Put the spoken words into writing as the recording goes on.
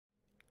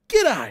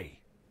G'day!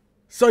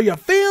 So you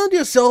found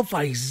yourself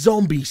a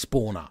zombie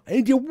spawner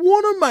and you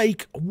want to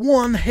make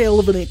one hell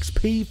of an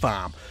XP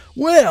farm.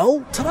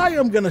 Well, today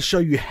I'm going to show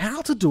you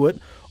how to do it.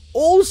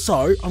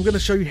 Also, I'm going to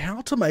show you how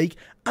to make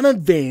an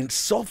advanced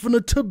softener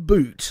to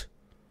boot.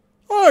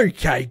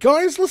 Okay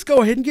guys, let's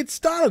go ahead and get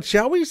started,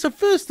 shall we? So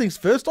first things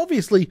first,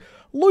 obviously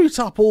loot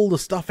up all the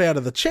stuff out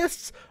of the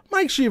chests.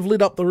 Make sure you've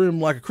lit up the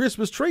room like a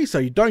Christmas tree so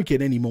you don't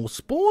get any more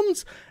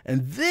spawns.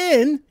 And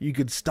then you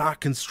could start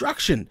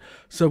construction.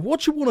 So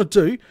what you want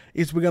to do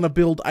is we're going to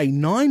build a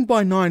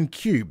 9x9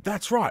 cube.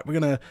 That's right, we're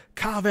going to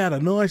carve out a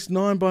nice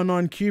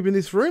 9x9 cube in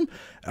this room.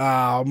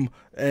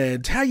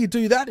 And how you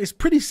do that is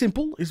pretty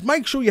simple. Is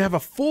make sure you have a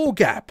 4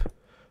 gap.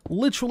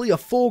 Literally a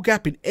 4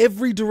 gap in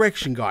every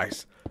direction,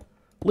 guys.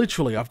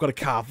 Literally, I've got to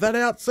carve that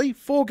out. See,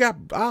 4 gap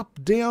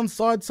up, down,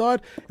 side.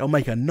 It'll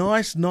make a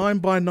nice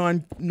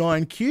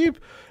 9x9 cube,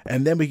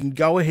 and then we can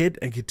go ahead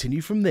and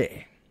continue from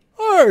there.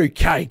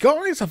 Okay,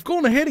 guys, I've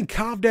gone ahead and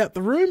carved out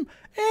the room,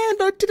 and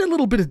I did a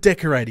little bit of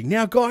decorating.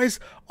 Now, guys,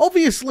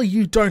 obviously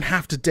you don't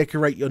have to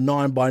decorate your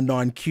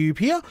 9x9 cube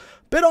here,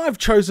 but I've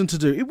chosen to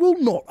do. It will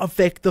not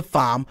affect the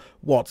farm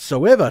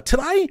whatsoever.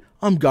 Today,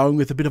 I'm going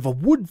with a bit of a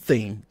wood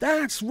theme.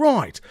 That's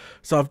right.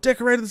 So I've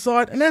decorated the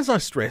side, and as I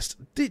stressed,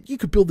 you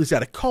could build this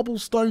out of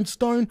cobblestone,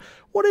 stone,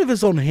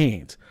 whatever's on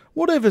hand.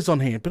 Whatever's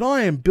on hand, but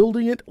I am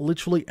building it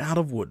literally out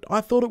of wood.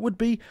 I thought it would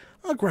be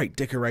a great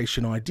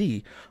decoration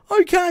idea.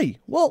 Okay,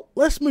 well,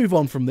 let's move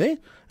on from there.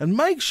 And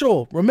make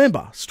sure,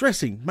 remember,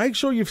 stressing, make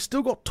sure you've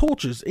still got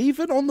torches,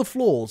 even on the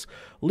floors,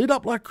 lit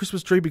up like a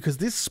Christmas tree, because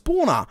this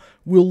spawner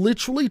will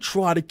literally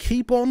try to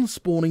keep on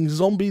spawning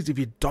zombies if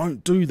you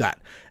don't do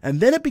that. And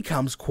then it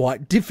becomes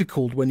quite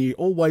difficult when you're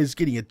always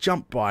getting a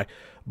jump by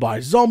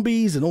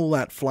zombies and all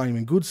that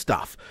flaming good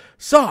stuff.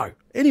 So,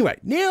 anyway,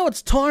 now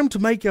it's time to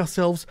make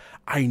ourselves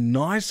a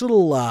nice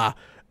little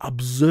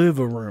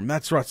observer room.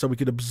 That's right, so we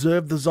could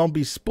observe the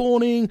zombies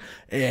spawning,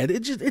 and it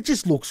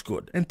just looks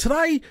good. And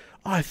today,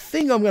 I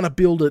think I'm going to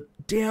build it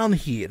down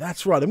here.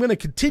 That's right, I'm going to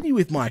continue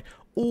with my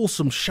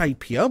awesome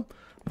shape here.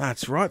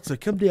 That's right, so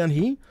come down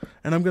here,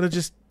 and I'm going to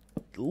just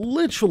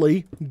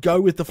literally go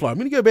with the flow. I'm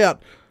going to go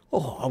about,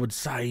 I would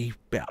say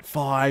about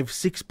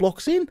 5-6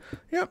 blocks in.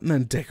 Yep, and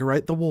then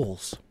decorate the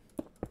walls.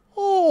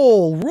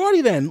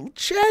 Alrighty then,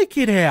 check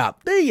it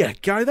out. There you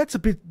go, that's a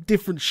bit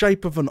different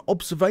shape of an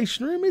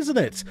observation room, isn't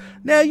it?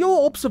 Now,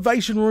 your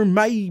observation room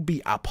may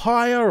be up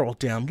higher or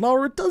down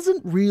lower, it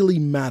doesn't really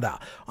matter.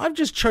 I've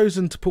just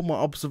chosen to put my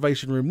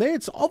observation room there.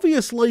 It's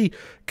obviously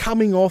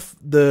coming off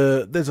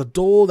there's a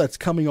door that's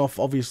coming off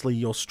obviously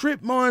your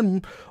strip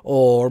mine,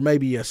 or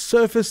maybe a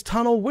surface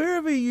tunnel,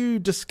 wherever you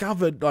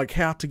discovered like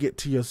how to get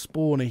to your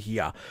spawner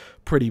here.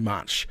 Pretty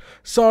much.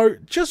 So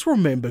just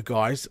remember,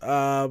 guys,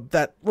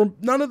 that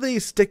none of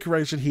this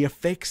decoration here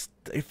affects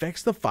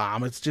the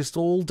farm. It's just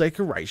all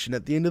decoration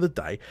at the end of the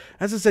day.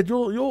 As I said,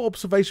 your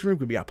observation room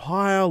could be up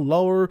higher,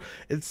 lower.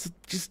 It's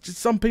just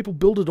some people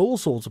build it all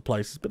sorts of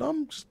places, but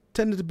I'm just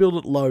tended to build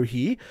it low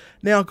here.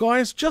 Now,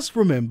 guys, just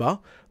remember,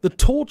 the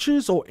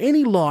torches or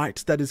any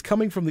light that is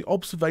coming from the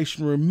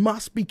observation room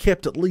must be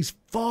kept at least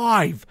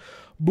 5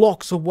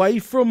 blocks away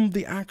from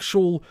the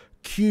actual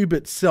cube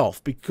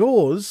itself,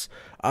 because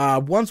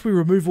once we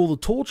remove all the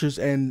torches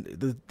and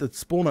the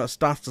spawner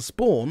starts to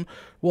spawn,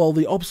 well,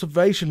 the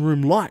observation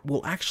room light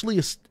will actually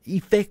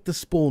affect the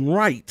spawn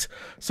rate.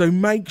 So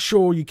make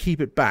sure you keep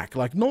it back,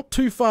 like not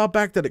too far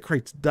back that it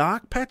creates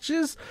dark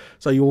patches,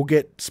 so you'll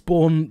get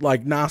spawn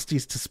like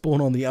nasties to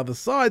spawn on the other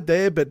side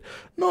there, but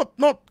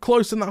not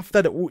close enough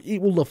that it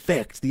will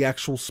affect the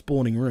actual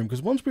spawning room.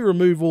 Because once we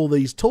remove all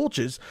these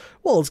torches,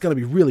 well, it's going to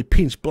be really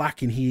pitch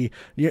black in here.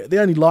 The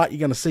only light you're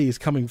going to see is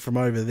coming from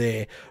over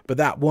there, but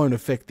that won't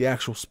affect the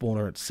actual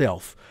spawner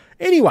itself.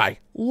 Anyway,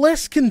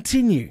 let's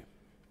continue.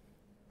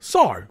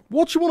 So,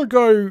 what you want to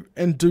go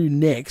and do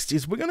next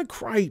is we're going to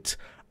create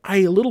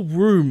a little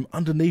room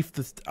underneath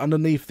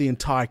the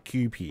entire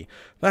cube here.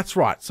 That's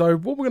right. So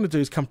what we're going to do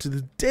is come to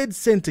the dead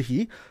center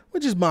here,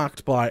 which is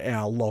marked by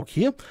our log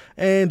here,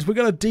 and we're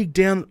going to dig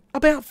down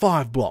about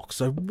 5 blocks.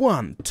 So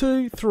 1,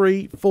 2,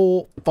 3,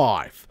 4,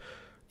 5.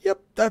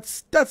 Yep,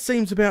 that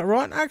seems about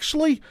right.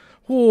 Actually,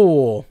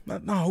 no,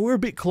 we're a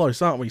bit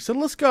close, aren't we? So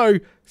let's go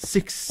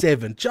 6,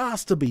 7,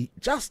 just to be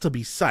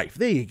safe.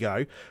 There you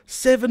go.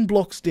 7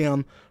 blocks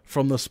down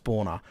from the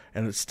spawner,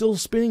 and it's still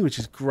spinning, which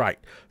is great.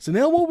 So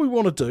now what we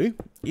want to do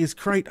is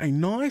create a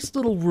nice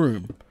little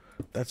room.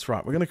 That's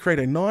right, we're going to create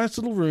a nice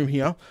little room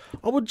here.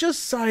 I would just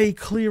say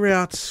clear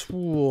out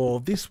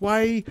this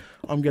way.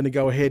 I'm going to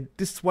go ahead.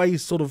 This way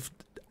is sort of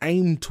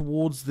aimed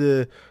towards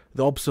the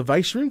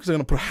observation room, because I'm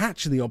going to put a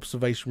hatch in the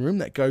observation room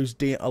that goes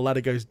down, a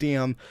ladder goes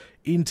down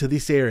into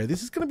this area.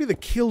 This is going to be the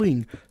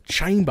killing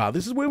chamber.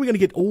 This is where we're going to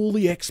get all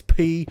the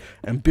XP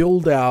and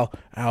build our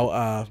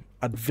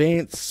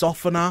advanced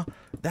softener.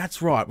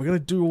 That's right, we're going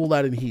to do all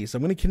that in here. So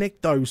I'm going to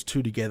connect those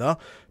two together,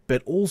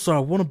 but also I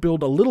want to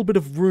build a little bit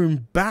of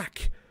room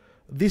back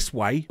this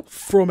way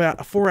for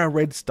our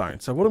redstone.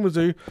 So what I'm going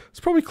to do is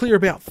probably clear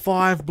about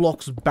 5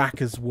 blocks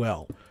back as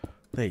well.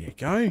 There you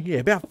go. Yeah,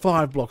 about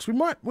 5 blocks.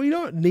 We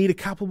don't need a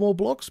couple more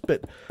blocks,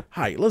 but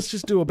hey, let's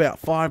just do about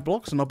 5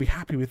 blocks and I'll be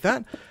happy with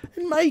that.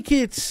 And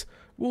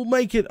we'll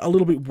make it a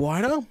little bit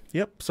wider.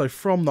 Yep, so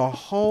from the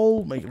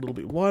hole, make it a little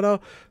bit wider.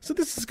 So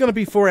this is going to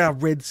be for our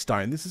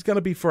redstone. This is going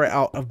to be for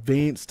our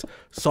advanced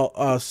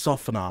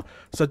softener.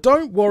 So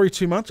don't worry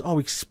too much. I'll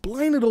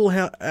explain it all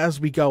as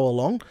we go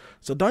along.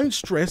 So don't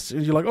stress.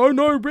 You're like, oh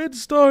no,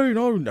 redstone.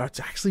 Oh no, it's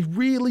actually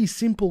really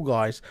simple,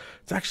 guys.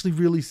 It's actually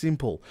really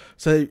simple.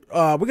 So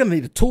we're going to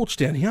need a torch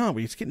down here, aren't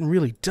we? It's getting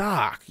really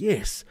dark.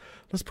 Yes.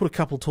 Let's put a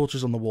couple of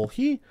torches on the wall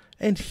here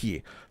and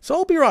here. So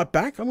I'll be right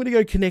back. I'm going to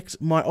go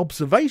connect my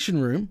observation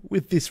room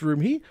with this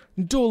room here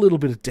and do a little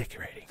bit of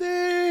decorating.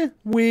 There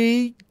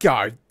we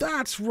go.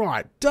 That's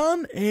right.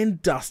 Done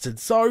and dusted.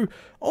 So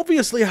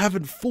obviously I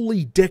haven't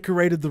fully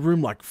decorated the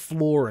room like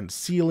floor and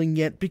ceiling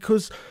yet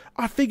because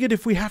I figured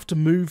if we have to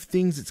move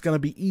things, it's going to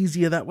be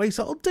easier that way.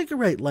 So I'll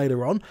decorate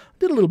later on. I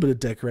did a little bit of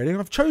decorating.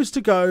 I've chose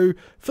to go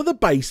for the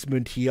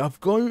basement here.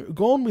 I've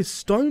gone with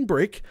stone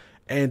brick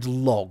and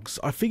logs.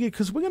 I figure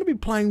because we're going to be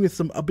playing with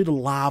a bit of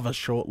lava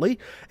shortly,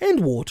 and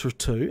water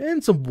too,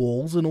 and some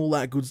walls and all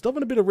that good stuff,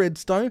 and a bit of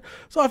redstone.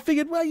 So I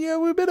figured, well, yeah,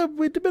 we'd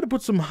better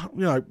put some,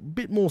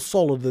 bit more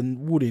solid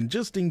than wood in,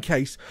 just in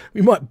case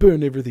we might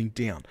burn everything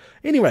down.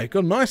 Anyway,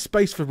 got a nice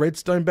space for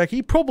redstone back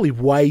here. Probably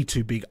way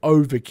too big,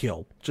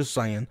 overkill. Just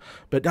saying.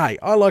 But hey,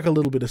 I like a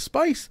little bit of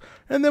space,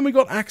 and then we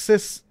got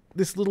access.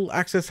 This little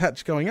access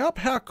hatch going up.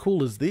 How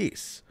cool is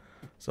this?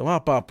 So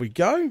up we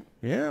go.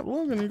 Yeah,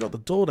 look, and you've got the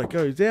door that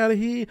goes out of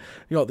here.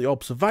 You got the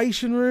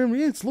observation room.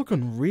 Yeah, it's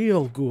looking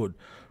real good.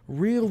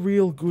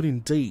 Real good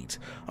indeed.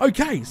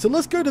 Okay, so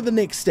let's go to the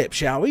next step,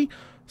 shall we?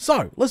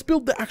 So, let's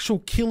build the actual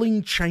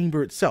killing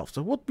chamber itself.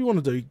 So what we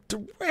want to do,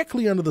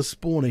 directly under the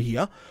spawner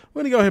here,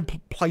 we're going to go ahead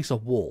and place a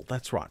wall.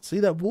 That's right. See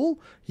that wall?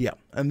 Yeah.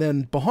 And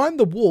then behind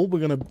the wall,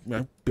 we're going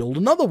to build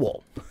another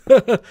wall.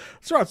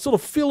 That's right. Sort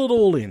of fill it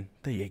all in.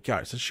 There you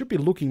go. So it should be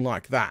looking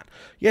like that.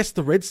 Yes,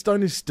 the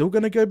redstone is still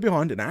going to go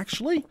behind. And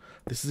actually,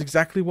 this is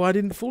exactly why I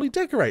didn't fully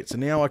decorate. So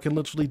now I can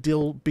literally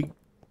dig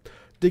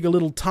a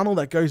little tunnel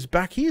that goes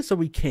back here so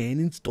we can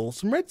install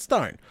some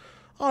redstone.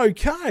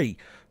 Okay,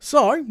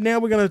 so now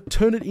we're going to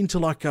turn it into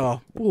like a,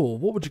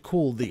 what would you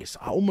call this?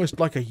 Almost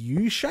like a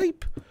U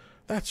shape?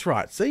 That's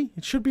right, see?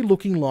 It should be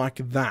looking like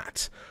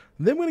that.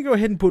 And then we're going to go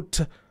ahead and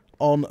put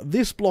on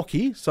this block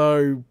here,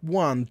 so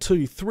 1,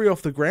 2, 3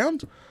 off the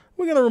ground.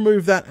 We're going to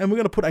remove that and we're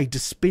going to put a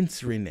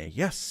dispenser in there.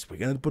 Yes, we're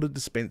going to put a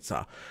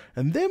dispenser.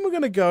 And then we're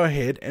going to go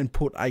ahead and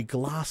put a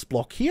glass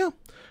block here.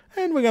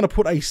 And we're going to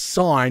put a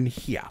sign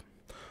here.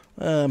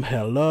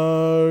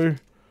 Hello,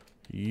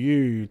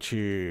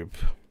 YouTube.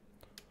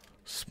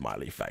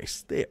 Smiley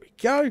face. There we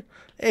go.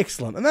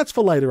 Excellent. And that's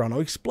for later on. I'll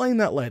explain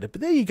that later.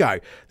 But there you go.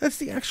 That's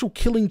the actual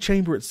killing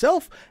chamber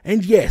itself.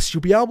 And yes,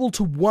 you'll be able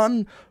to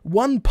one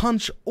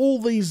punch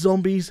all these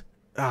zombies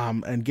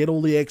and get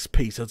all the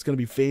XP. So it's going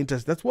to be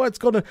fantastic. That's why it's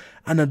got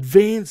an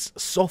advanced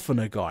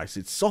softener, guys.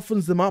 It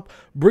softens them up,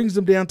 brings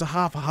them down to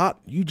half a heart.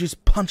 You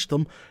just punch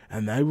them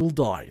and they will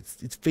die.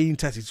 It's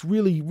fantastic. It's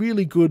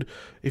really good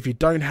if you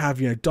don't have,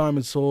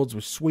 diamond swords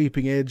with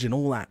sweeping edge and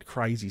all that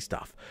crazy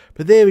stuff.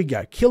 But there we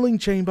go. Killing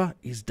chamber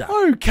is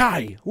done.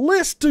 Okay,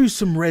 let's do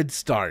some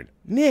redstone.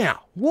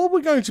 Now, what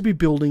we're going to be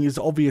building is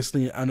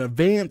obviously an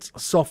advanced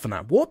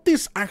softener. What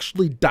this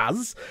actually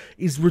does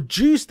is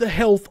reduce the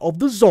health of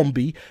the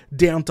zombie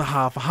down to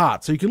half a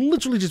heart. So you can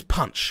literally just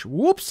punch.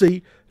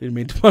 Whoopsie. Didn't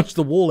mean to punch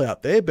the wall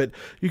out there, but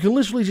you can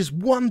literally just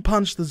one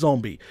punch the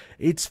zombie.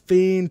 It's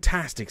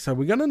fantastic. So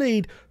we're going to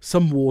need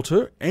some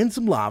water and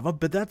some lava,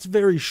 but that's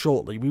very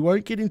shortly. We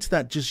won't get into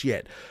that just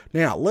yet.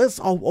 Now,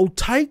 I'll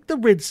take the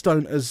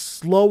redstone as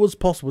slow as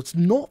possible. It's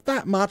not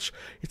that much.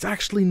 It's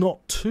actually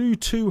not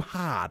too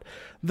hard.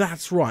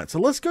 That's right. So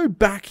let's go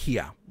back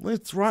here. We're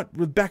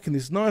back in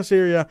this nice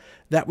area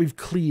that we've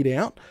cleared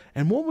out.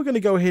 And what we're going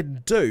to go ahead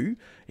and do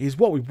is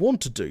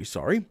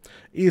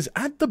is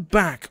at the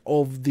back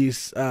of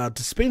this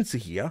dispenser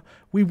here,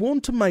 we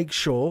want to make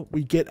sure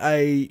we get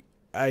place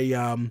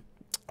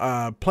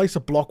a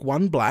block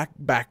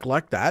back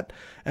like that.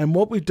 And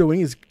what we're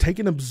doing is take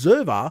an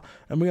observer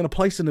and we're going to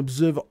place an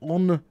observer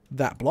on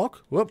that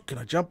block. Whoop, can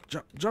I jump?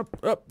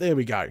 Up, there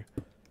we go.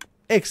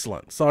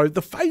 Excellent. So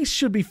the face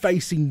should be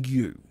facing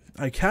you.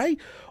 Okay?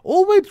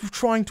 All we're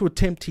trying to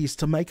attempt here is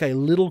to make a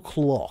little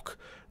clock.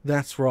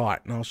 That's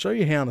right. And I'll show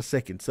you how in a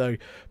second. So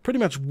pretty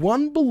much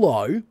one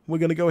below, we're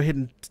going to go ahead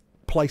and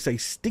place a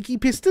sticky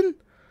piston.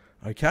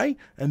 Okay?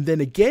 And then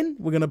again,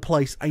 we're going to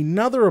place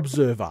another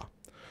observer.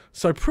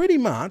 So pretty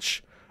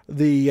much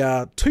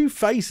the two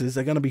faces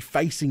are going to be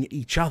facing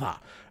each other.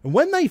 And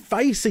when they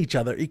face each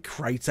other, it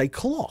creates a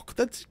clock.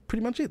 That's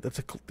pretty much it.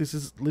 This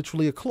is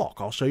literally a clock.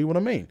 I'll show you what I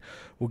mean.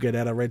 We'll get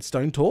out a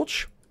redstone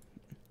torch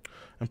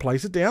and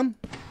place it down.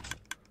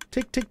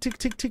 Tick, tick, tick,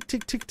 tick, tick,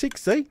 tick, tick, tick.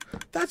 See?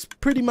 That's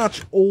pretty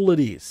much all it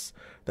is.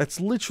 That's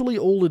literally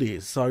all it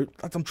is. So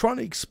I'm trying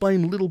to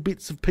explain little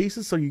bits of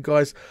pieces so you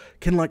guys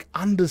can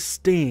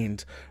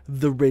understand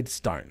the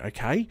redstone,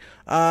 okay?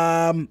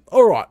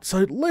 Alright,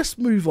 so let's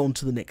move on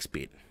to the next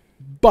bit.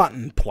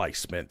 Button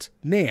placement.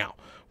 Now,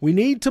 we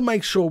need to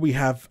make sure we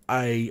have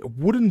a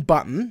wooden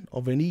button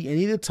of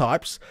any of the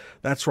types.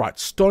 That's right,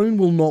 stone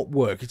will not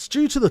work. It's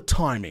due to the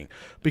timing,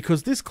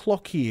 because this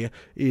clock here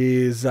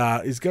is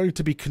going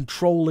to be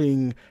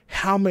controlling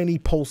how many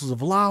pulses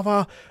of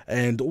lava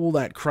and all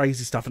that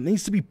crazy stuff. It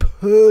needs to be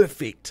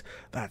perfect.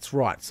 That's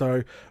right.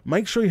 So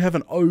make sure you have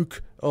an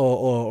oak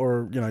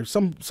or you know,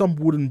 some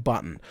wooden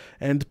button.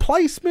 And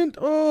placement,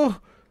 oh,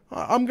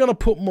 I'm gonna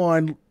put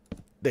mine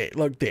there,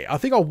 like there. I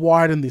think I'll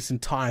widen this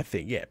entire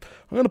thing. Yeah,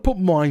 I'm going to put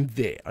mine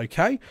there,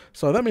 okay?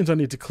 So that means I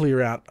need to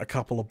clear out a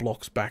couple of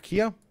blocks back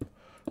here.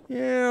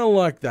 Yeah,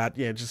 like that.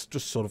 Yeah, just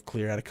sort of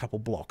clear out a couple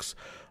blocks.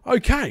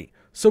 Okay,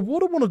 so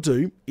what I want to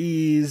do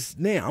is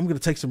now I'm going to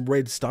take some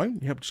redstone.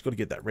 Yep, just got to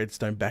get that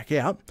redstone back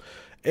out.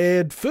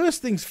 And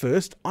first things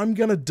first, I'm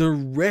going to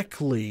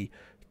directly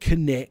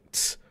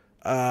connect...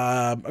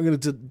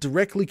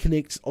 directly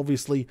connect,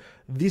 obviously,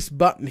 this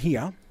button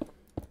here.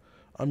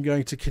 I'm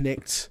going to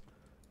connect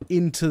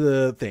into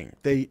the thing.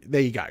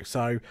 There you go.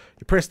 So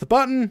you press the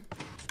button,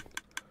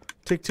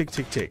 tick, tick,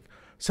 tick, tick.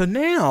 So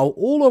now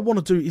all I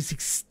want to do is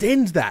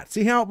extend that.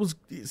 See how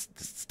it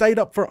stayed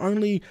up for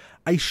only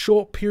a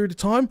short period of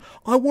time?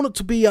 I want it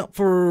to be up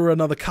for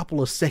another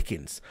couple of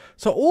seconds.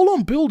 So all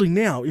I'm building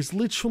now is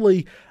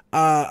literally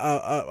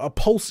a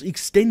pulse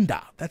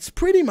extender. That's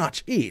pretty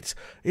much it.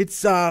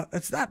 It's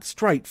that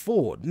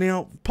straightforward.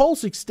 Now,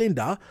 pulse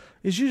extender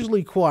is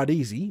usually quite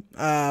easy.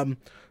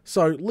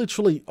 So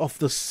literally off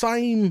the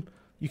same,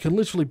 you can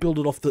literally build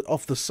it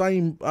off the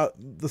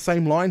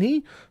same line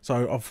here.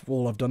 So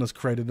all I've done is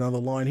created another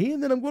line here,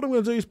 and then what I'm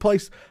going to do is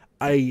place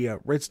a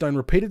redstone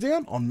repeater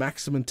down on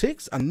maximum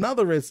ticks,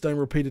 another redstone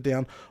repeater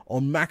down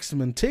on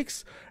maximum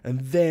ticks, and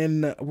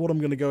then what I'm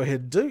going to go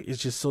ahead and do is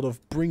just sort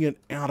of bring it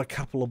out a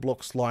couple of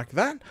blocks like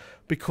that,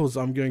 because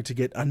I'm going to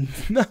get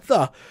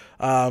another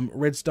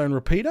redstone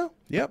repeater.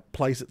 Yep,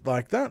 place it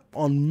like that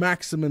on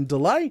maximum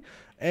delay,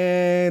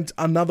 and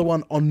another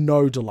one on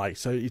no delay.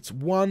 So it's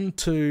 1,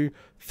 2,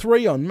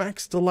 3 on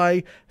max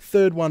delay,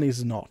 third one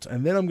is not.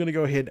 And then I'm going to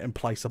go ahead and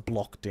place a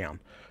block down.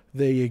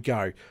 There you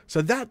go.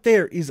 So that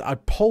there is a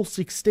pulse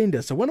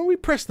extender. So when we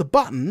press the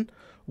button,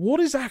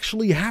 what is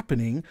actually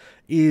happening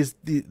is,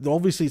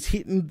 obviously it's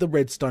hitting the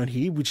redstone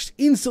here, which is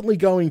instantly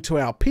going to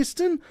our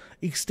piston,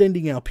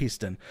 extending our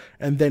piston.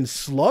 And then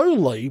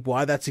slowly,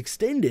 while that's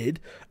extended,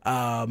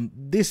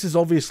 this is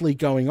obviously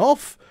going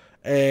off.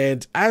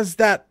 And as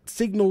that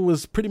signal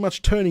was pretty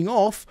much turning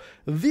off,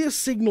 this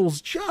signal's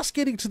just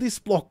getting to this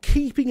block,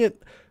 keeping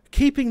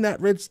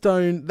that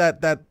redstone,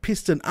 that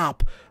piston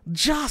up,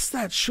 just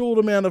that short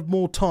amount of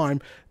more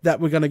time that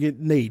we're going to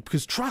need.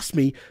 Because trust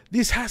me,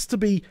 this has to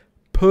be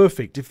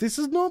perfect. If this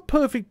is not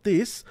perfect,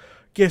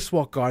 guess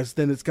what, guys?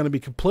 Then it's going to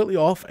be completely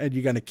off, and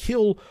you're going to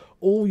kill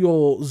all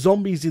your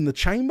zombies in the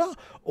chamber,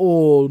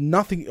 or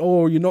nothing,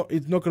 or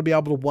it's not going to be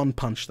able to one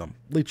punch them,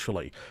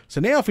 literally.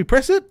 So now if we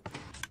press it,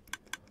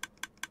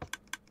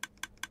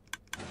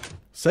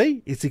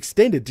 see, it's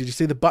extended. Did you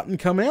see the button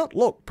come out?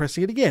 Look,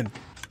 pressing it again.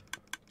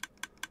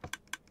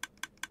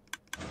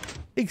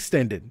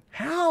 Extended.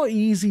 How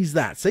easy is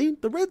that? See,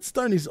 the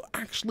redstone is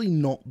actually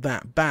not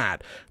that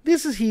bad.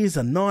 Here's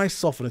a nice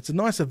softener. It's a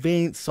nice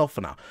advanced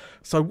softener.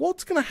 So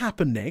what's going to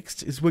happen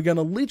next is we're going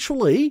to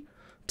literally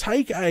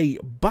take a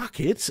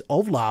bucket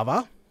of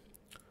lava.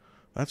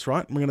 That's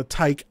right. We're going to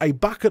take a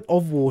bucket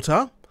of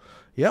water.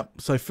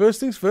 Yep. So first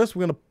things first,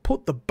 we're going to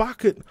put the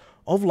bucket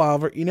of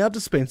lava in our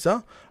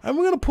dispenser, and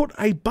we're going to put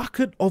a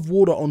bucket of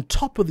water on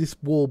top of this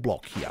wall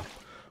block here,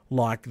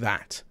 like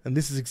that. And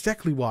this is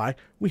exactly why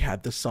we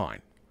had the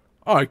sign.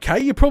 Okay,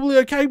 you're probably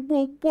okay.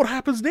 Well, what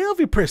happens now if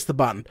you press the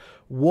button?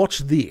 Watch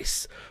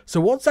this. So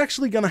what's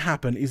actually going to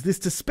happen is this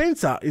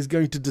dispenser is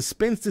going to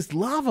dispense this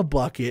lava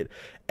bucket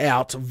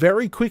out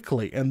very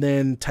quickly, and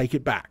then take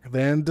it back,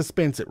 then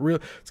dispense it.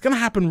 It's going to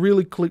happen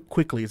really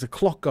quickly. It's a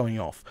clock going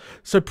off.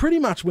 So pretty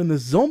much when the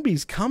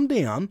zombies come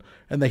down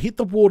and they hit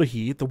the water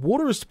here, the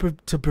water is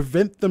to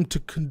prevent them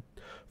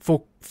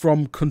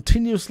from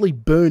continuously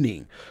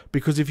burning,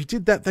 because if you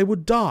did that, they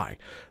would die.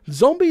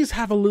 Zombies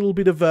have a little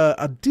bit of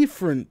a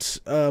different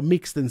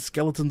mix than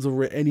skeletons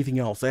or anything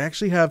else. They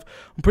actually have,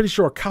 I'm pretty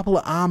sure, a couple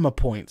of armor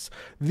points.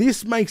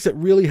 This makes it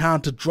really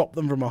hard to drop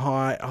them from a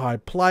high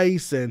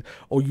place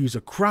or use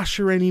a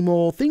crusher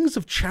anymore. Things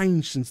have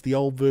changed since the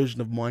old version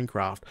of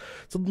Minecraft,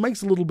 so it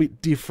makes it a little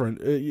bit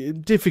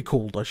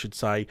difficult, I should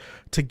say,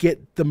 to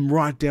get them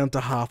right down to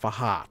half a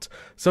heart.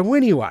 So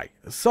anyway,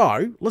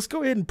 let's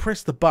go ahead and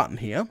press the button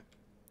here.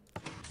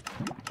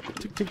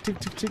 Tick, tick, tick,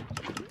 tick,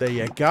 tick. There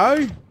you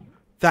go.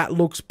 That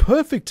looks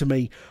perfect to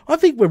me. I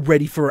think we're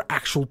ready for an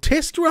actual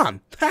test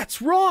run.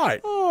 That's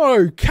right.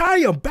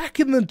 Okay, I'm back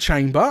in the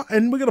chamber,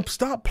 and we're going to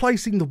start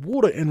placing the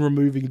water and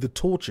removing the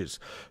torches.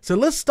 So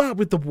let's start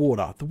with the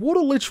water. The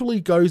water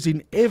literally goes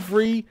in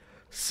every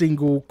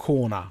single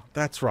corner.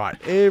 That's right,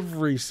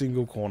 every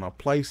single corner.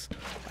 Place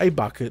a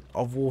bucket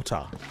of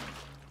water.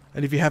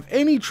 And if you have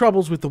any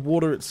troubles with the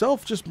water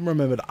itself, just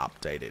remember to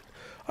update it.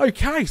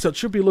 Okay, so it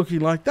should be looking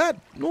like that,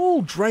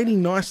 all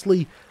draining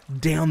nicely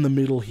down the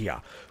middle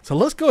here. So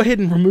let's go ahead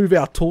and remove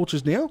our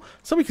torches now,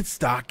 so we can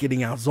start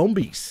getting our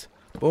zombies.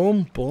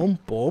 Boom, boom,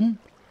 boom.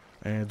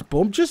 And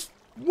boom. Just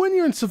when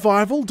you're in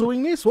survival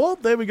doing this, well,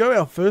 there we go,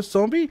 our first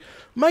zombie.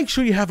 Make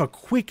sure you have a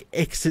quick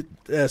exit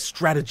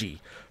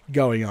strategy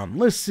going on.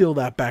 Let's seal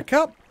that back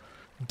up.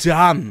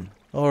 Done.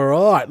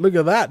 Alright, look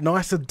at that.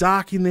 Nice and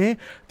dark in there.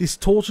 These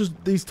torches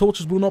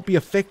will not be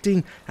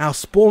affecting our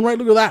spawn rate.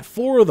 Look at that,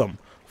 4 of them.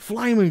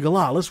 Flaming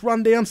galah. Let's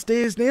run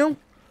downstairs now.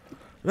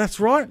 That's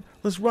right.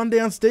 Let's run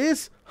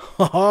downstairs.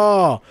 Ha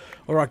ha.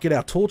 Alright, get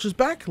our torches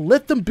back.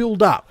 Let them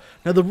build up.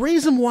 Now, the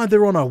reason why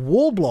they're on a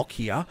wall block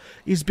here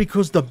is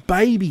because the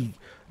baby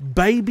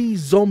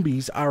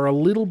zombies are a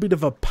little bit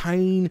of a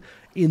pain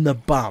in the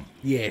bum.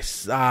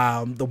 Yes,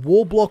 the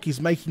wall block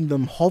is making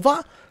them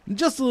hover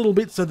just a little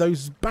bit so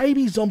those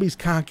baby zombies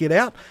can't get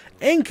out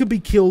and can be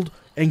killed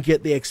and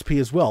get the XP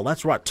as well.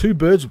 That's right, 2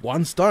 birds,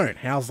 1 stone.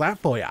 How's that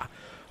for ya?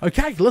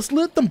 Okay, let's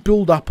let them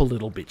build up a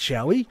little bit,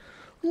 shall we?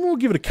 We'll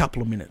give it a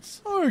couple of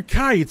minutes.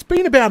 Okay, it's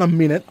been about a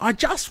minute. I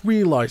just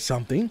realised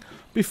something.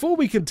 Before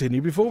we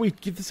continue, before we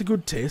give this a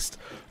good test,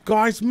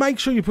 guys, make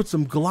sure you put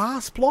some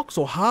glass blocks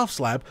or half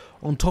slab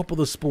on top of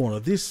the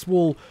spawner. This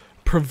will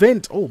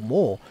prevent,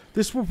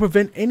 this will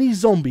prevent any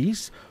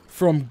zombies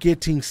from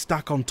getting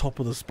stuck on top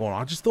of the spawner.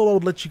 I just thought I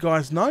would let you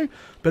guys know.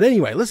 But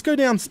anyway, let's go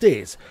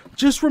downstairs.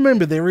 Just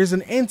remember, there is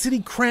an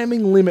entity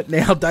cramming limit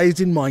nowadays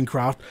in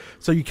Minecraft,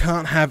 so you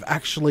can't have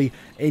actually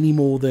any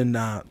more than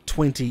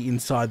 20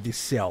 inside this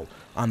cell,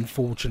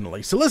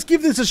 unfortunately. So let's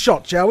give this a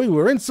shot, shall we?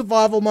 We're in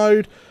survival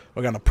mode.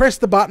 We're going to press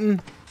the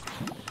button.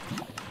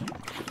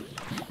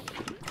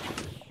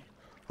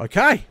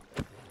 Okay.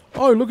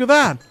 Oh, look at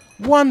that.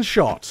 1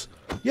 shot.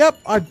 Yep,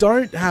 I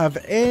don't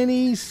have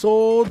any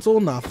swords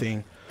or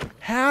nothing.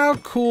 How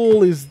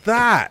cool is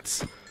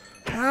that?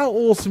 How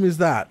awesome is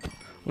that?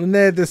 And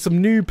there's some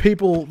new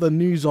people, the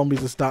new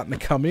zombies are starting to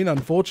come in,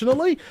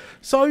 unfortunately.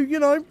 So, you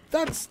know,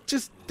 that's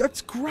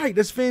great.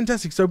 That's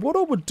fantastic. So what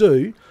I would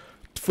do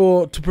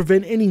to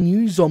prevent any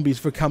new zombies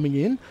from coming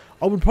in,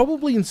 I would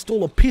probably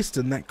install a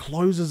piston that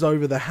closes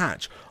over the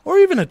hatch. Or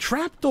even a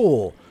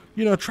trapdoor.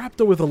 You know, a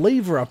trapdoor with a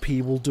lever up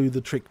here will do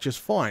the trick just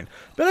fine.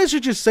 But as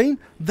you've just seen,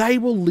 they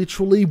will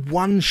literally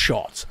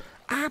one-shot.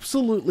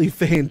 Absolutely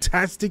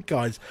fantastic,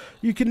 guys.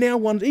 You can now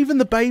even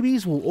the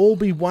babies will all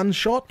be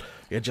one-shot.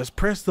 You just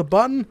press the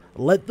button,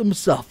 let them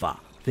suffer.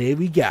 There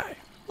we go.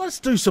 Let's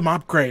do some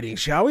upgrading,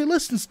 shall we?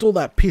 Let's install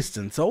that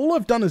piston. So all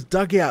I've done is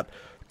dug out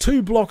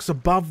 2 blocks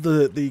above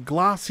the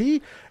glass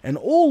here, and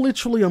all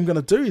literally I'm going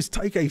to do is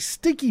take a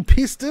sticky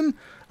piston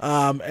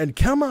and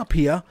come up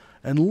here,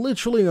 and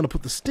literally I'm going to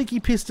put the sticky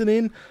piston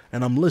in,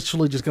 and I'm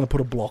literally just going to put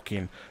a block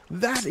in.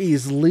 That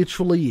is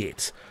literally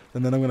it.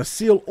 And then I'm going to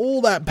seal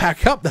all that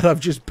back up that I've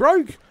just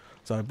broke.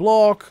 So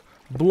block,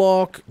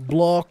 block,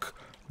 block,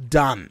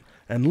 done.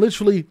 And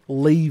literally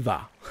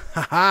lever.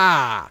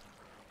 Haha.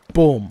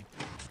 Boom.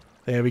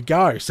 There we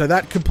go. So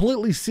that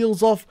completely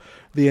seals off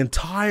the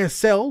entire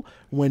cell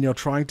when you're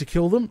trying to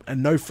kill them,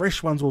 and no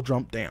fresh ones will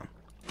jump down.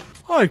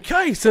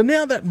 Okay, so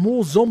now that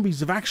more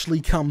zombies have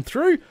actually come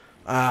through,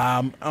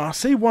 I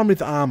see one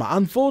with armor.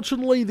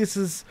 Unfortunately,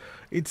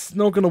 it's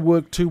not going to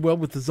work too well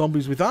with the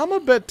zombies with armor,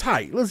 but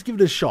hey, let's give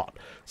it a shot.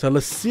 So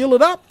let's seal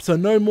it up so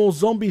no more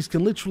zombies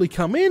can literally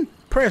come in.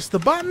 Press the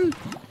button.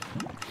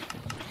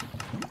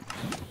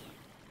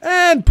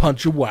 And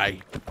punch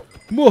away.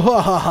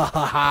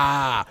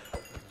 Mwahahaha.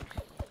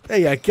 There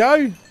you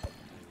go.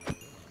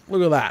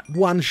 Look at that.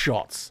 1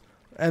 shots.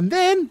 And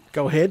then,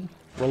 go ahead,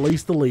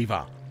 release the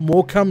lever.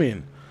 More come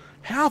in.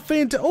 How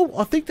fantastic. Oh,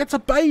 I think that's a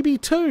baby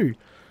too.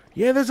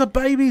 Yeah, there's a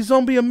baby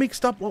zombie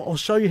mixed up. I'll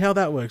show you how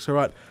that works. All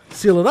right,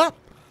 seal it up.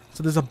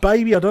 So there's a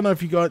baby. I don't know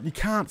if you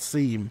can't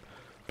see him,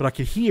 but I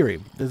can hear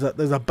him.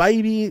 There's a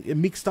baby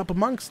mixed up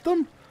amongst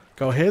them.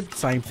 Go ahead,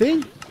 same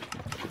thing.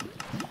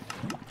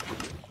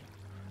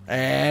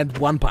 And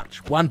 1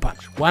 punch, 1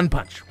 punch, 1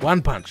 punch,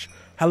 1 punch.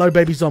 Hello,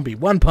 baby zombie.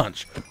 1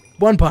 punch,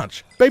 1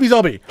 punch. Baby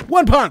zombie,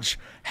 1 punch.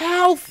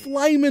 How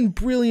flaming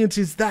brilliant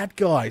is that,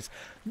 guys?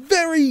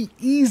 Very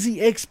easy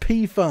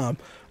XP farm.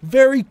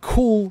 Very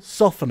cool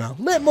softener.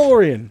 Let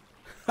more in.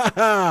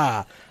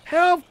 Haha.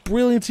 How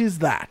brilliant is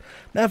that?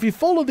 Now, if you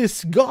follow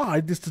this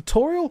guide, this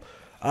tutorial,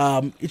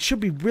 it should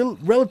be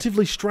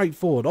relatively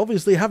straightforward.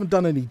 Obviously, I haven't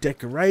done any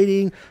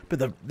decorating, but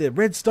the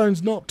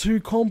redstone's not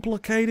too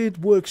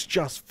complicated. Works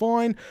just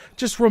fine.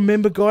 Just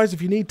remember, guys,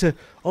 if you need to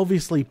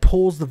obviously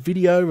pause the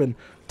video and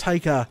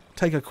take a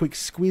quick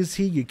squiz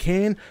here, you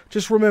can.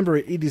 Just remember,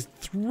 it is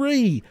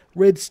 3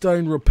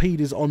 redstone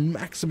repeaters on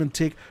maximum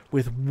tick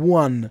with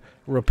 1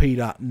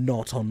 repeater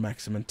not on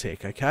maximum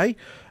tick, okay?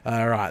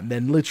 Alright, and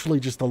then literally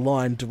just a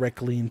line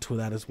directly into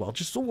that as well.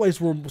 Just always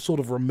sort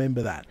of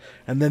remember that.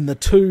 And then the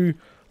 2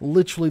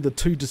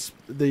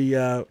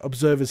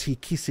 observers here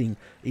kissing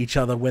each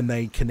other when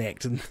they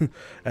connect, and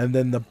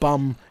then the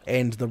bum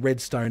end, the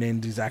redstone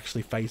end, is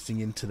actually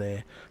facing into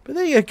there. But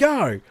there you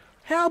go.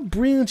 How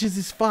brilliant is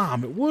this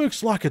farm? It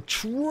works like a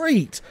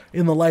treat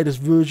in the latest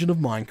version of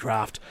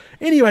Minecraft.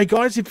 Anyway,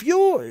 guys, if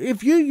you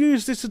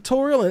use this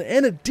tutorial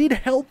and it did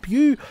help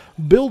you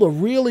build a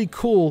really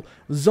cool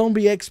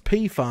zombie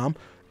XP farm,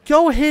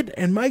 go ahead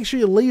and make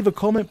sure you leave a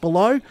comment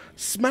below,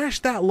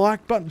 smash that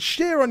like button,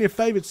 share on your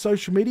favorite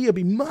social media, it'd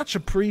be much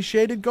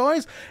appreciated,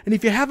 guys. And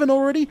if you haven't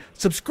already,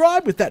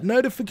 subscribe with that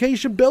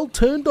notification bell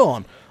turned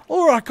on.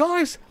 Alright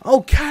guys,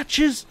 I'll catch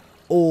yous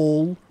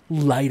all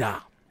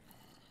later.